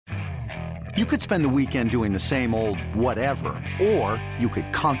You could spend the weekend doing the same old whatever, or you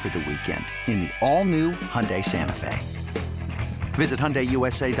could conquer the weekend in the all-new Hyundai Santa Fe. Visit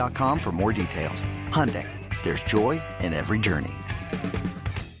HyundaiUSA.com for more details. Hyundai, there's joy in every journey.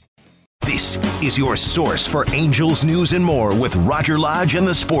 This is your source for Angels news and more with Roger Lodge and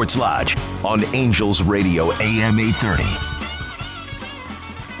the Sports Lodge on Angels Radio AM 830.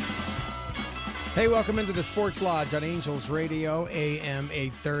 Hey, welcome into the Sports Lodge on Angels Radio, AM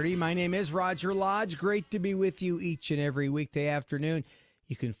 830. My name is Roger Lodge. Great to be with you each and every weekday afternoon.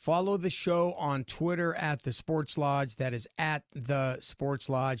 You can follow the show on Twitter at The Sports Lodge. That is at The Sports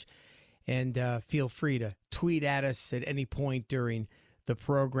Lodge. And feel free to tweet at us at any point during the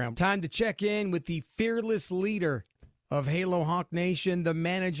program. Time to check in with the fearless leader of Halo Hawk Nation, the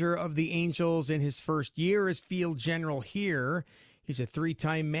manager of the Angels in his first year as field general here. He's a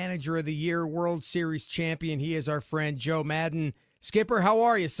three-time Manager of the Year World Series champion. He is our friend Joe Maddon. Skipper, how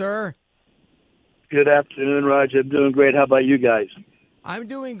are you, sir? Good afternoon, Roger. I'm doing great. How about you guys? I'm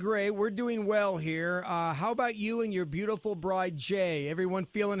doing great. We're doing well here. How about you and your beautiful bride, Jay? Everyone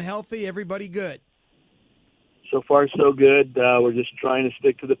feeling healthy? Everybody good? So far, so good. We're just trying to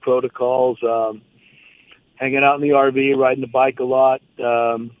stick to the protocols, hanging out in the RV, riding the bike a lot,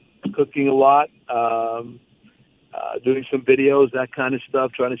 cooking a lot, doing some videos, that kind of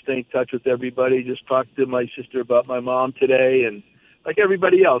stuff, trying to stay in touch with everybody. Just talked to my sister about my mom today, and like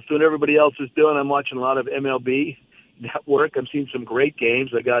everybody else, doing what everybody else is doing. I'm watching a lot of MLB Network. I'm seeing some great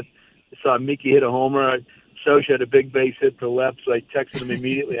games. I saw Mickey hit a homer. Socha had a big base hit to the left, so I texted him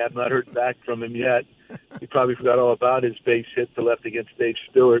immediately. I have not heard back from him yet. He probably forgot all about his base hit to left against Dave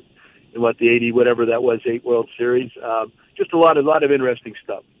Stewart in the 80, whatever that was, 8 World Series. Just a lot of interesting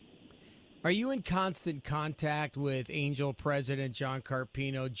stuff. Are you in constant contact with Angel President John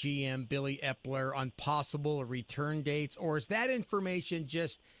Carpino, GM Billy Epler on possible return dates, or is that information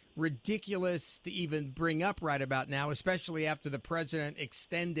just ridiculous to even bring up right about now, especially after the president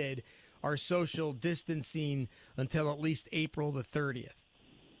extended our social distancing until at least April the 30th?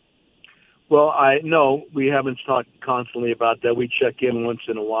 Well, no, we haven't talked constantly about that. We check in once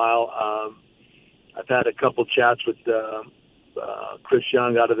in a while. I've had a couple chats with Chris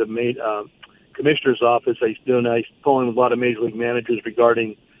Young out of the commissioner's office. He's pulling a lot of major league managers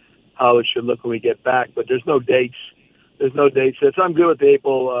regarding how it should look when we get back, but there's no dates. So I'm good with the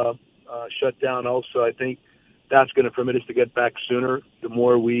April shutdown also. I think that's going to permit us to get back sooner. The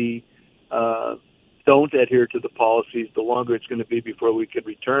more we don't adhere to the policies, the longer it's going to be before we can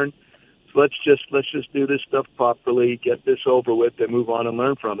return. So let's just do this stuff properly, get this over with, and move on and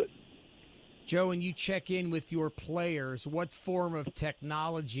learn from it. Joe, when you check in with your players, what form of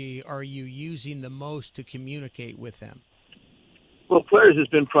technology are you using the most to communicate with them? Well, players has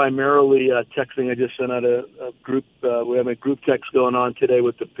been primarily texting. I just sent out a group. We have a group text going on today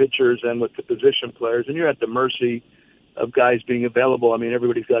with the pitchers and with the position players, and you're at the mercy of guys being available. I mean,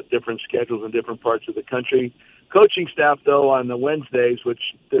 everybody's got different schedules in different parts of the country. Coaching staff, though, on the Wednesdays, which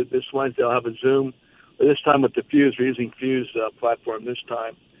this Wednesday I'll have a Zoom, this time with the Fuse. We're using Fuse platform this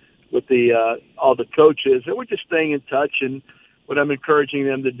time with all the coaches, and we're just staying in touch. And what I'm encouraging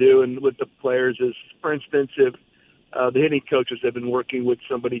them to do and with the players is, for instance, if the hitting coaches have been working with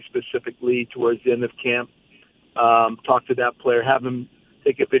somebody specifically towards the end of camp, talk to that player, have him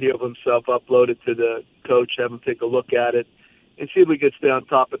take a video of himself, upload it to the coach, have him take a look at it, and see if we could stay on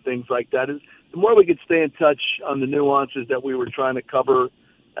top of things like that. The more we could stay in touch on the nuances that we were trying to cover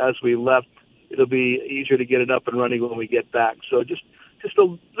as we left, it'll be easier to get it up and running when we get back. So just a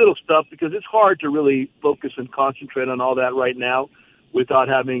little stuff, because it's hard to really focus and concentrate on all that right now without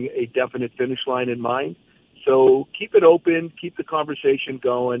having a definite finish line in mind. So keep it open, keep the conversation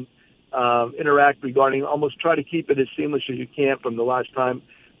going, interact regarding, almost try to keep it as seamless as you can from the last time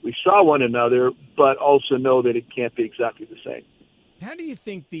we saw one another, but also know that it can't be exactly the same. How do you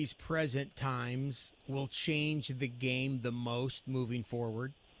think these present times will change the game the most moving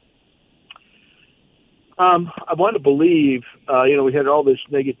forward? I want to believe, we had all this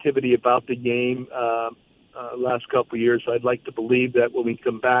negativity about the game last couple of years. I'd like to believe that when we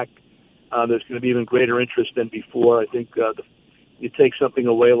come back, there's going to be even greater interest than before. I think you take something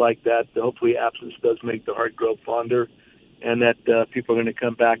away like that, hopefully absence does make the heart grow fonder, and that people are going to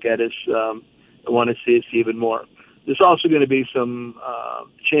come back at us and want to see us even more. There's also going to be some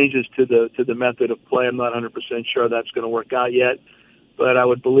changes to the method of play. I'm not 100% sure that's going to work out yet, but I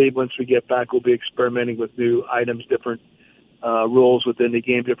would believe once we get back, we'll be experimenting with new items, different rules within the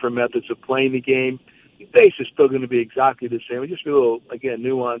game, different methods of playing the game. The base is still going to be exactly the same. We just feel a little, again,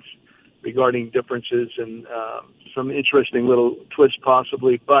 nuance regarding differences and some interesting little twists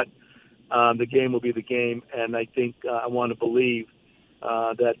possibly, but the game will be the game, and I think I want to believe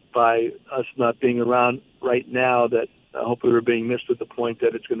that by us not being around right now, that hopefully we're being missed at the point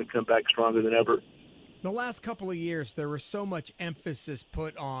that it's going to come back stronger than ever. The last couple of years, there was so much emphasis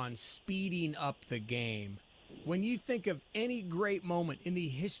put on speeding up the game. When you think of any great moment in the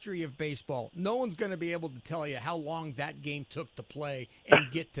history of baseball, no one's going to be able to tell you how long that game took to play and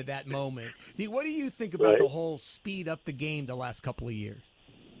get to that moment. What do you think about the whole speed up the game the last couple of years?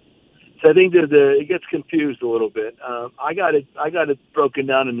 So I think that it gets confused a little bit. I got it broken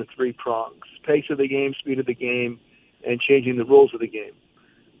down into 3 prongs: pace of the game, speed of the game, and changing the rules of the game.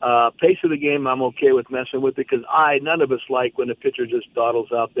 Pace of the game, I'm okay with messing with it because none of us like when the pitcher just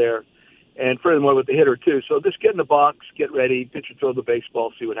dawdles out there. And furthermore, with the hitter, too. So just get in the box, get ready, pitcher throw the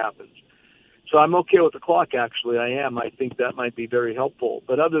baseball, see what happens. So I'm okay with the clock, actually. I am. I think that might be very helpful.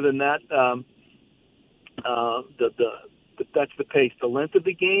 But other than that, that's the pace. The length of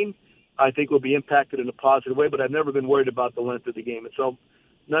the game, I think, will be impacted in a positive way, but I've never been worried about the length of the game. And so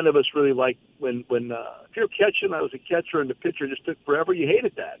none of us really like when if you're catching, I was a catcher, and the pitcher just took forever, you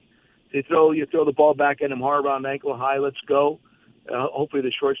hated that. You throw the ball back at him hard around ankle high, let's go. Hopefully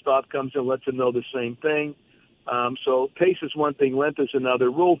the shortstop comes in, lets him know the same thing. So pace is one thing, length is another.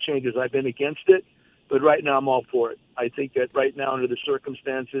 Rule changes, I've been against it, but right now I'm all for it. I think that right now, under the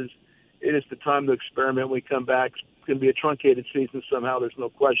circumstances, it is the time to experiment. When we come back, it's going to be a truncated season somehow, there's no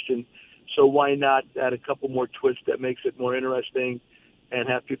question. So why not add a couple more twists that makes it more interesting and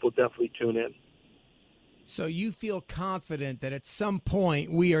have people definitely tune in? So you feel confident that at some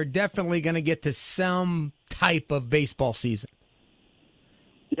point we are definitely going to get to some type of baseball season?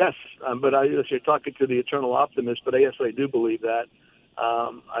 Yes, but you're talking to the eternal optimist, but yes, I do believe that.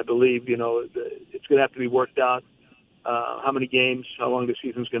 I believe, it's going to have to be worked out, how many games, how long the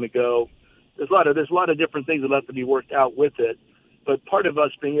season's going to go. There's a lot of different things that have to be worked out with it. But part of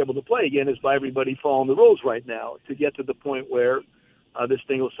us being able to play again is by everybody following the rules right now to get to the point where this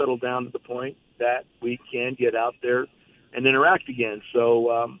thing will settle down to the point that we can get out there and interact again.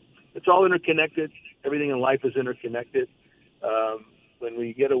 So it's all interconnected. Everything in life is interconnected. When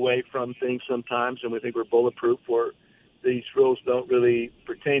we get away from things sometimes and we think we're bulletproof or these rules don't really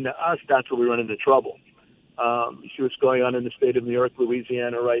pertain to us, that's where we run into trouble. You see what's going on in the state of New York,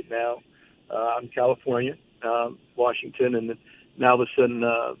 Louisiana right now, in California, Washington, and now all of a sudden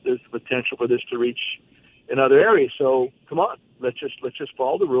there's the potential for this to reach in other areas. So come on, let's just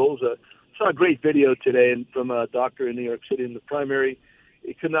follow the rules. I saw a great video today from a doctor in New York City in the primary.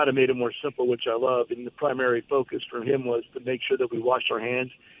 He could not have made it more simple, which I love. And the primary focus for him was to make sure that we wash our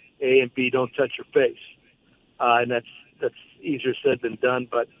hands, A, and B, don't touch your face. And that's easier said than done,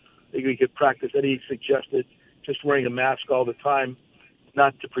 but I think we could practice. And he suggested just wearing a mask all the time,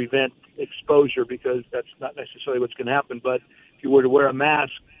 not to prevent exposure, because that's not necessarily what's going to happen. But if you were to wear a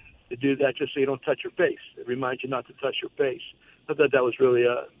mask, to do that just so you don't touch your face. It reminds you not to touch your face. I thought that was really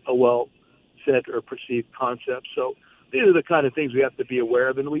a well-said or perceived concept. So these are the kind of things we have to be aware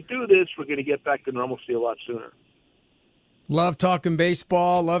of. And when we do this, we're going to get back to normalcy a lot sooner. Love talking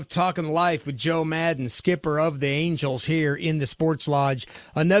baseball, love talking life with Joe Maddon, skipper of the Angels here in the Sports Lodge.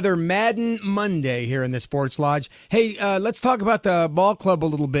 Another Maddon Monday here in the Sports Lodge. Hey, let's talk about the ball club a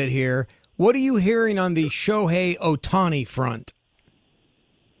little bit here. What are you hearing on the Shohei Ohtani front?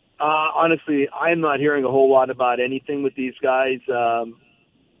 Honestly, I'm not hearing a whole lot about anything with these guys. I'm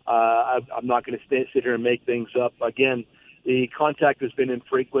not going to sit here and make things up. Again, the contact has been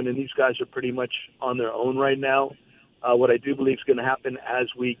infrequent, and these guys are pretty much on their own right now. What I do believe is going to happen as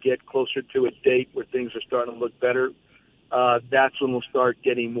we get closer to a date where things are starting to look better, that's when we'll start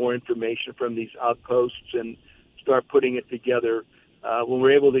getting more information from these outposts and start putting it together. When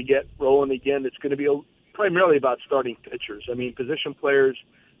we're able to get rolling again, it's going to be primarily about starting pitchers. I mean, position players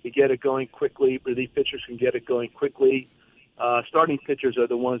can get it going quickly, relief pitchers can get it going quickly. Starting pitchers are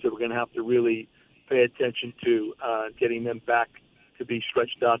the ones that we're going to have to really pay attention to, getting them back to be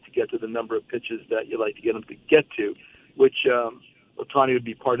stretched out to get to the number of pitches that you like to get them to get to, which Ohtani would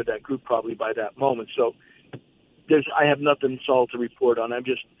be part of that group probably by that moment. So I have nothing solid to report on. I'm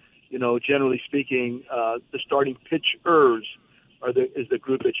just, generally speaking, the starting pitchers is the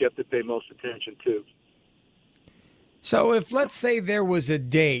group that you have to pay most attention to. So if, let's say, there was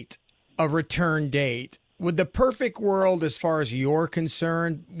a return date, would the perfect world, as far as you're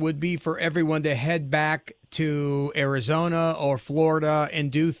concerned, would be for everyone to head back to Arizona or Florida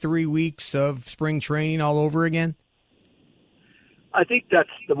and do 3 weeks of spring training all over again? I think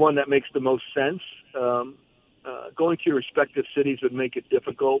that's the one that makes the most sense. Going to your respective cities would make it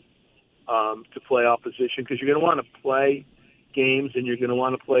difficult to play opposition, because you're going to want to play games and you're going to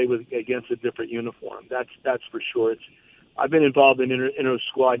want to play against a different uniform. That's for sure. I've been involved in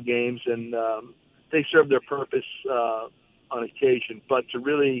inter-squad games, and they serve their purpose on occasion, but to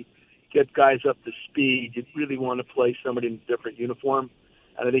really get guys up to speed, you really want to play somebody in a different uniform.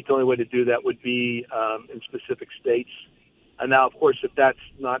 And I think the only way to do that would be in specific states. And now, of course, if that's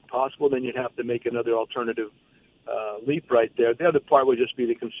not possible, then you'd have to make another alternative leap right there. The other part would just be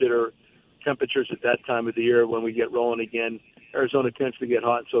to consider temperatures at that time of the year when we get rolling again. Arizona tends to get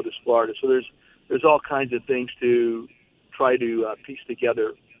hot, and so does Florida. So there's all kinds of things to try to piece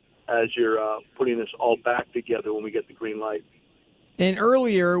together as you're putting this all back together when we get the green light. And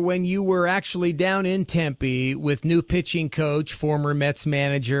earlier, when you were actually down in Tempe with new pitching coach, former Mets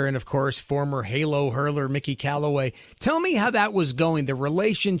manager, and, of course, former Halo hurler Mickey Callaway, tell me how that was going, the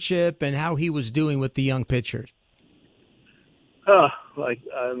relationship, and how he was doing with the young pitchers.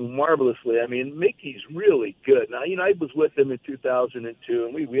 Marvelously. I mean, Mickey's really good. Now, I was with him in 2002,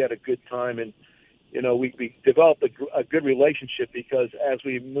 and we had a good time, and, we developed a good relationship because as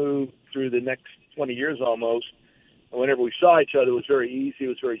we moved through the next 20 years almost, whenever we saw each other, it was very easy. It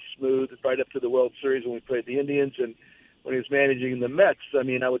was very smooth, right up to the World Series when we played the Indians. And when he was managing the Mets,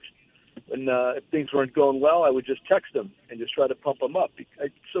 if things weren't going well, I would just text him and just try to pump him up.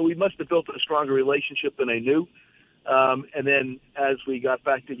 So we must have built a stronger relationship than I knew. And then as we got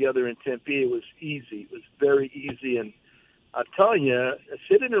back together in Tempe, it was easy. It was very easy. And I'm telling you,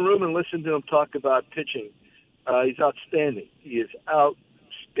 sit in a room and listen to him talk about pitching. He's outstanding. He is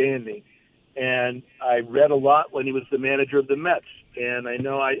outstanding. And I read a lot when he was the manager of the Mets. And I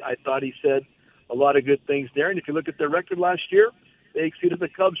know I thought he said a lot of good things there. And if you look at their record last year, they exceeded the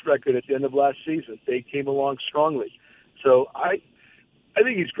Cubs' record at the end of last season. They came along strongly. So I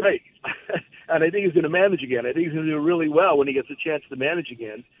think he's great. And I think he's going to manage again. I think he's going to do really well when he gets a chance to manage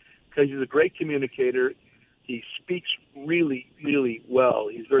again because he's a great communicator. He speaks really, really well.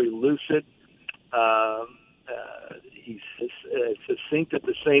 He's very lucid. He's succinct at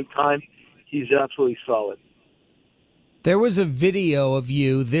the same time. He's absolutely solid. There was a video of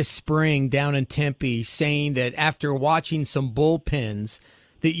you this spring down in Tempe saying that after watching some bullpens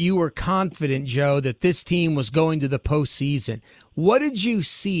that you were confident, Joe, that this team was going to the postseason. What did you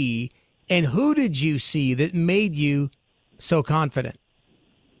see and who did you see that made you so confident?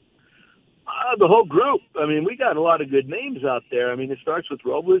 The whole group. I mean, we got a lot of good names out there. I mean, it starts with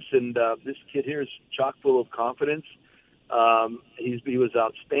Robles, and this kid here is chock full of confidence. He was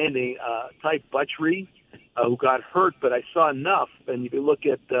outstanding. Ty Buttrey, who got hurt, but I saw enough. And if you look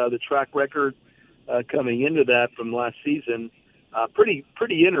at the track record coming into that from last season, pretty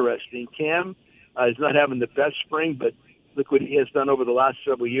interesting. Cam is not having the best spring, but look what he has done over the last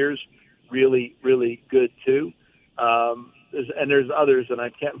several years. Really, really good too. There's others, and I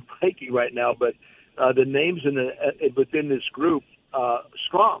can't blanking right now, but the names within this group,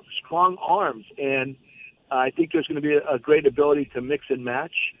 strong arms, and I think there's going to be a great ability to mix and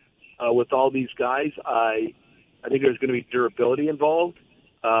match with all these guys. I think there's going to be durability involved.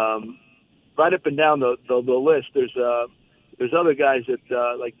 Right up and down the list, there's other guys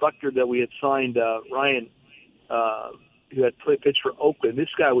that like Buckner that we had signed, Ryan, who had pitched for Oakland. This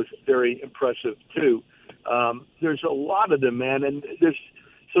guy was very impressive too. There's a lot of them, man, and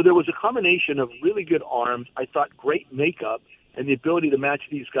there was a combination of really good arms. I thought great makeup and the ability to match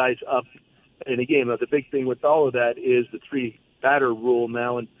these guys up. And again, the big thing with all of that is the 3-batter rule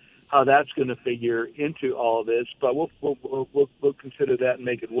now and how that's going to figure into all of this. But we'll consider that and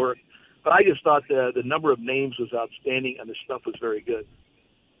make it work. But I just thought the number of names was outstanding and the stuff was very good.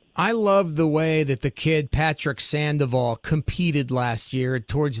 I love the way that the kid Patrick Sandoval competed last year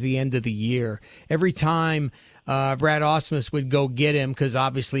towards the end of the year. Every time Brad Ausmus would go get him, because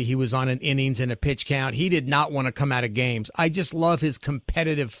obviously he was on an innings and a pitch count, he did not want to come out of games. I just love his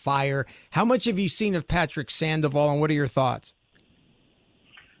competitive fire. How much have you seen of Patrick Sandoval, and what are your thoughts?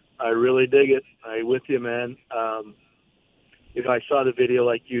 I really dig it. I'm with you, man. I saw the video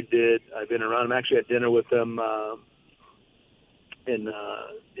like you did. I've been around him. I actually had dinner with him in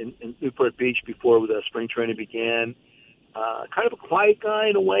Newport Beach before the spring training began. Kind of a quiet guy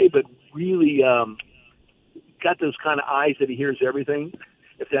in a way, but really got those kind of eyes that he hears everything,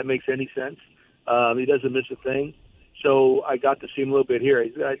 if that makes any sense. He doesn't miss a thing. So I got to see him a little bit here.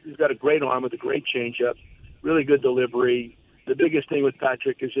 He's got a great arm with a great changeup, really good delivery. The biggest thing with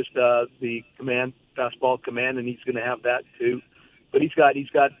Patrick is just the fastball command, and he's going to have that too. But he's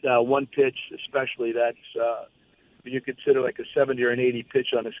got one pitch especially that's you consider like a 70 or an 80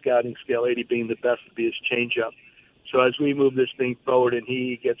 pitch on a scouting scale, 80 being the best would be his changeup. So as we move this thing forward and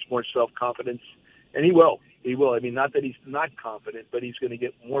he gets more self-confidence, and he will. I mean, not that he's not confident, but he's going to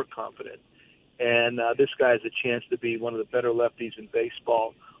get more confident. And this guy has a chance to be one of the better lefties in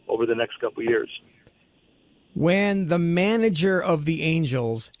baseball over the next couple of years. When the manager of the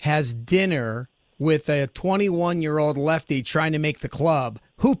Angels has dinner with a 21-year-old lefty trying to make the club.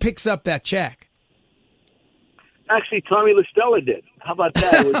 Who picks up that check? Actually, Tommy LaStella did. How about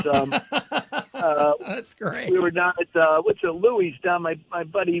that? It was That's great. We were down at Louis down. My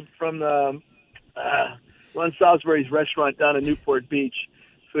buddy from Ron Salisbury's restaurant down in Newport Beach.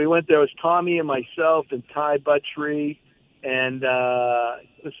 So we went there. It was Tommy and myself and Ty Buttrey and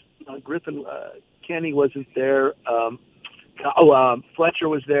Griffin. Kenny wasn't there. Fletcher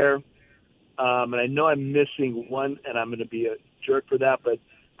was there. And I know I'm missing one, and I'm going to be a jerk for that. But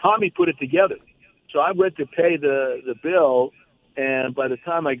Tommy put it together. So I went to pay the bill, and by the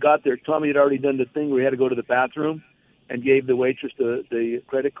time I got there, Tommy had already done the thing where he had to go to the bathroom and gave the waitress the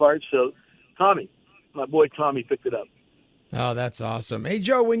credit card. So Tommy, my boy Tommy, picked it up. Oh, that's awesome. Hey,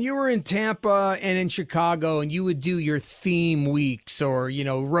 Joe, when you were in Tampa and in Chicago and you would do your theme weeks or,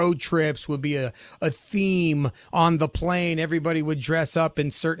 road trips would be a theme on the plane, everybody would dress up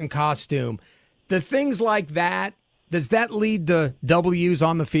in certain costume. The things like that, does that lead to W's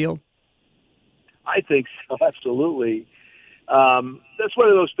on the field? I think so, absolutely. That's one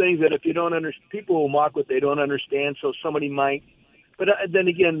of those things that if you don't understand, people will mock what they don't understand, so somebody might. But then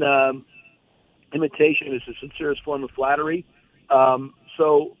again, imitation is the sincerest form of flattery.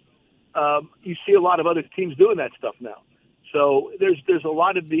 So you see a lot of other teams doing that stuff now. So there's a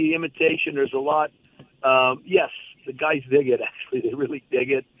lot of the imitation. There's a lot. Yes, the guys dig it, actually. They really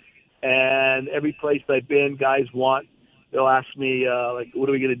dig it. And every place I've been, they'll ask me, what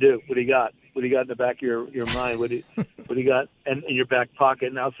are we going to do? What do you got? What do you got in the back of your mind? What do you got in your back pocket?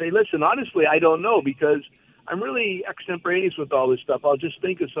 And I'll say, listen, honestly, I don't know because I'm really extemporaneous with all this stuff. I'll just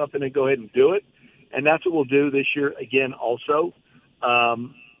think of something and go ahead and do it. And that's what we'll do this year again also. I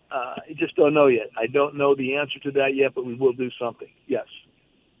just don't know yet. I don't know the answer to that yet, but we will do something. Yes.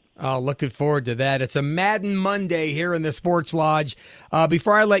 Oh, looking forward to that. It's a Madden Monday here in the Sports Lodge.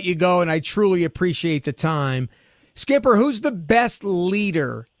 Before I let you go, and I truly appreciate the time, Skipper, who's the best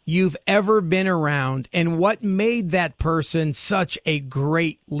leader you've ever been around, and what made that person such a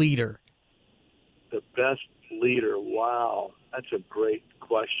great leader? The best leader. Wow. That's a great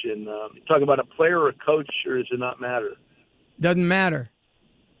question. You talk about a player or a coach, or does it not matter? Doesn't matter.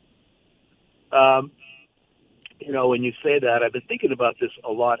 When you say that, I've been thinking about this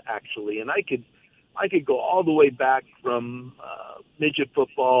a lot, actually, and I could go all the way back from midget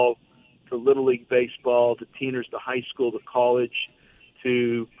football to Little League baseball to teeners to high school to college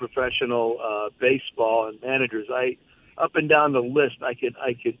to professional baseball and managers. Up and down the list, I could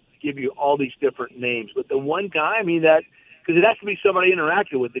give you all these different names, but the one guy, because it has to be somebody I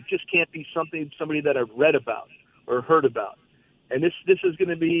interacted with. It just can't be somebody that I've read about or heard about. And this is going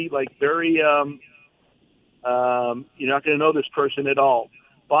to be very, you're not going to know this person at all.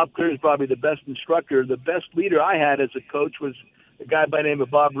 Bob Clear is probably the best instructor. The best leader I had as a coach was a guy by the name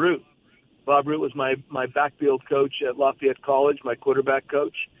of Bob Root. Bob Root was my backfield coach at Lafayette College, my quarterback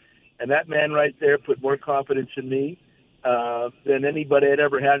coach. And that man right there put more confidence in me than anybody had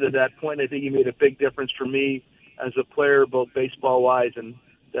ever had at that point. I think he made a big difference for me as a player, both baseball-wise and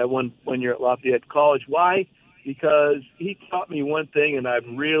that one year at Lafayette College. Why? Because he taught me one thing, and I've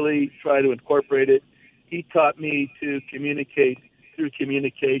really tried to incorporate it. He taught me to communicate through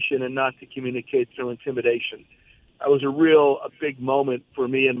communication and not to communicate through intimidation. That was a big moment for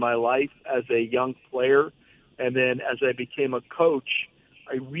me in my life as a young player. And then as I became a coach,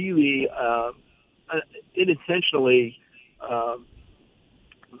 I really unintentionally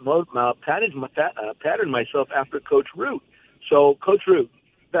patterned myself after Coach Root. So Coach Root,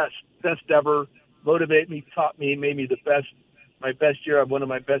 best ever, motivated me, taught me, made me the best. My best year, one of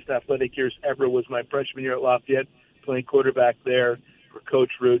my best athletic years ever was my freshman year at Lafayette, playing quarterback there for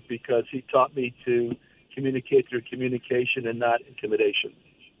Coach Root because he taught me to communicate through communication and not intimidation.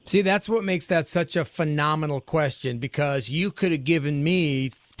 See, that's what makes that such a phenomenal question, because you could have given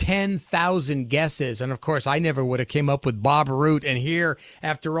me 10,000 guesses. And of course, I never would have came up with Bob Root. And here,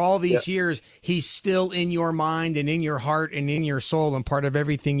 after all these years, he's still in your mind and in your heart and in your soul and part of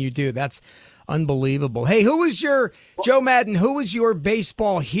everything you do. That's unbelievable. Hey, Joe Madden, who was your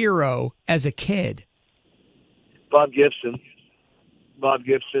baseball hero as a kid? Bob Gibson.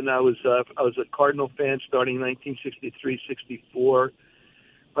 I was a Cardinal fan starting 1963-64.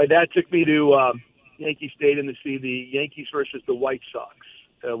 My dad took me to Yankee Stadium to see the Yankees versus the White Sox.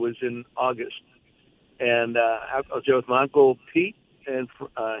 It was in August. And I was there with my Uncle Pete and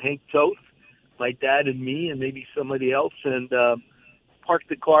Hank Toth, my dad and me and maybe somebody else, and parked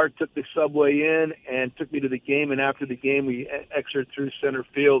the car, took the subway in, and took me to the game. And after the game, we exited through center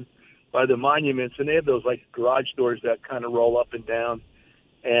field by the monuments, and they have those garage doors that kind of roll up and down.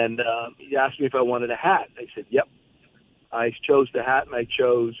 And he asked me if I wanted a hat. I said, yep. I chose the hat, and I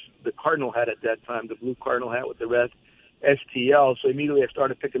chose the Cardinal hat at that time, the blue Cardinal hat with the red STL. So immediately I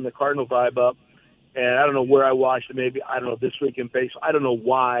started picking the Cardinal vibe up. And I don't know where I watched it, maybe, I don't know, This Week in Baseball. I don't know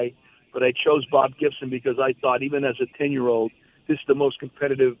why, but I chose Bob Gibson because I thought, even as a 10-year-old, this is the most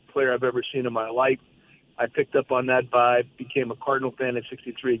competitive player I've ever seen in my life. I picked up on that vibe, became a Cardinal fan at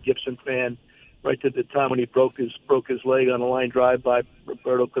 63, a Gibson fan, right at the time when he broke his leg on a line drive by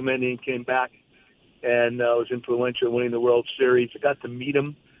Roberto Clemente and came back and was influential in winning the World Series. I got to meet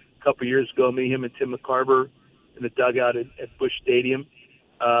him a couple of years ago, him and Tim McCarver in the dugout at Busch Stadium.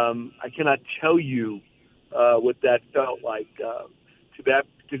 I cannot tell you what that felt like to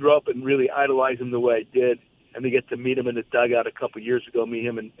grow up and really idolize him the way I did, and to get to meet him in the dugout a couple of years ago,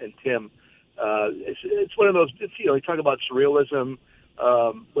 him and Tim. It's one of those. You talk about surrealism.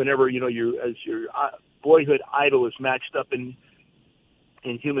 Whenever as your boyhood idol is matched up in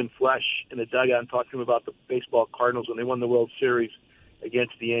human flesh in the dugout, and talk to him about the baseball Cardinals when they won the World Series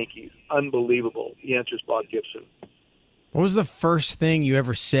against the Yankees. Unbelievable. The answer is Bob Gibson. What was the first thing you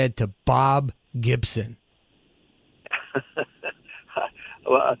ever said to Bob Gibson?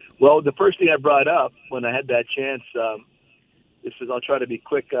 Well, the first thing I brought up when I had that chance, I'll try to be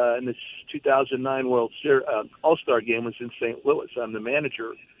quick, in this 2009 World Series All-Star game was in St. Louis. I'm the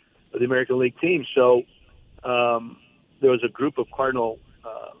manager of the American League team. So there was a group of Cardinal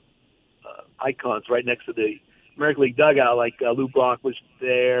icons right next to the American League dugout, like Lou Brock was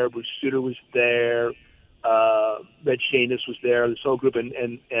there, Bruce Sutter was there, Red Shanus was there, this whole group,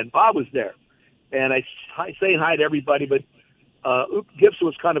 and Bob was there. And I saying hi to everybody, but Gibson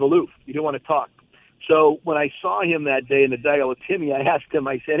was kind of aloof. He didn't want to talk. So when I saw him that day in the dugout with Timmy, I asked him,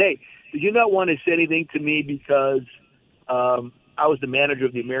 I said, hey, did you not want to say anything to me because I was the manager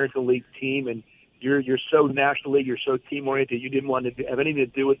of the American League team, and you're so National League, you're so team-oriented, you didn't want to have anything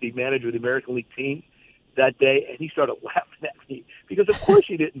to do with the manager of the American League team that day? And he started laughing at me because of course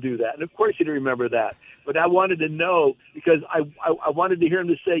he didn't do that, and of course he didn't remember that. But I wanted to know because I wanted to hear him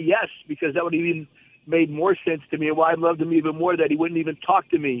to say yes, because that would have even made more sense to me, and why I loved him even more, that he wouldn't even talk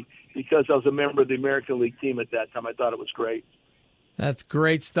to me because I was a member of the American League team at that time. I thought it was great. That's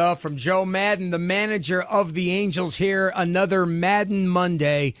great stuff from Joe Maddon, the manager of the Angels, here. Another Maddon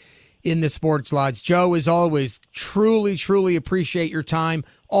Monday in the Sports Lodge. Joe, as always, truly, truly appreciate your time.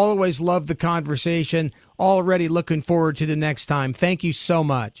 Always love the conversation. Already looking forward to the next time. Thank you so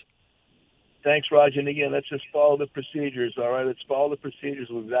much. Thanks, Roger. And again, let's just follow the procedures, all right? Let's follow the procedures.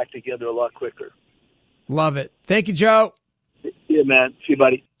 We'll be back together a lot quicker. Love it. Thank you, Joe. Yeah, man. See you,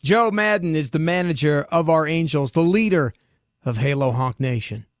 buddy. Joe Maddon is the manager of our Angels, the leader of Halo Honk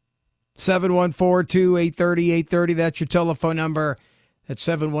Nation. 714-2-830-830. That's your telephone number. That's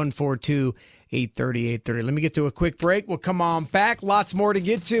 714-2-830-830. Let me get to a quick break. We'll come on back. Lots more to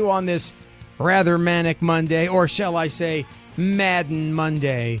get to on this rather manic Monday, or shall I say Maddon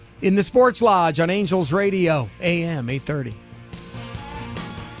Monday, in the Sports Lodge on Angels Radio, AM 830.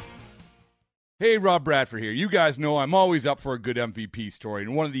 Hey, Rob Bradford here. You guys know I'm always up for a good MVP story,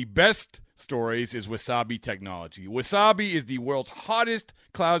 and one of the best stories is Wasabi Technology. Wasabi is the world's hottest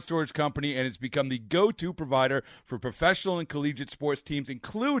cloud storage company, and it's become the go-to provider for professional and collegiate sports teams,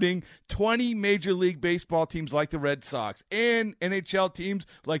 including 20 Major League Baseball teams like the Red Sox, and NHL teams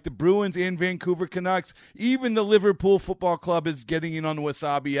like the Bruins and Vancouver Canucks. Even the Liverpool Football Club is getting in on the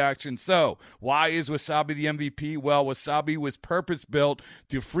Wasabi action. So, why is Wasabi the MVP? Well, Wasabi was purpose-built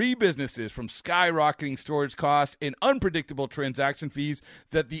to free businesses from skyrocketing storage costs and unpredictable transaction fees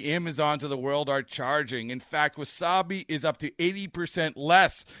that the Amazons of the world are charging. In fact, Wasabi is up to 80%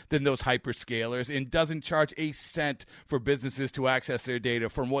 less than those hyperscalers and doesn't charge a cent for businesses to access their data.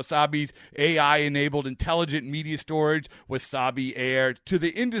 From Wasabi's AI-enabled intelligent media storage, Wasabi Air, to the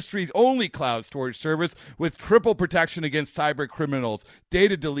industry's only cloud storage service with triple protection against cyber criminals,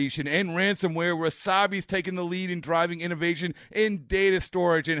 data deletion, and ransomware, Wasabi's taken the lead in driving innovation in data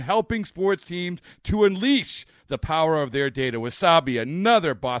storage and helping sports teams to unleash the power of their data. Wasabi,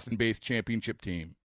 another Boston-based championship team.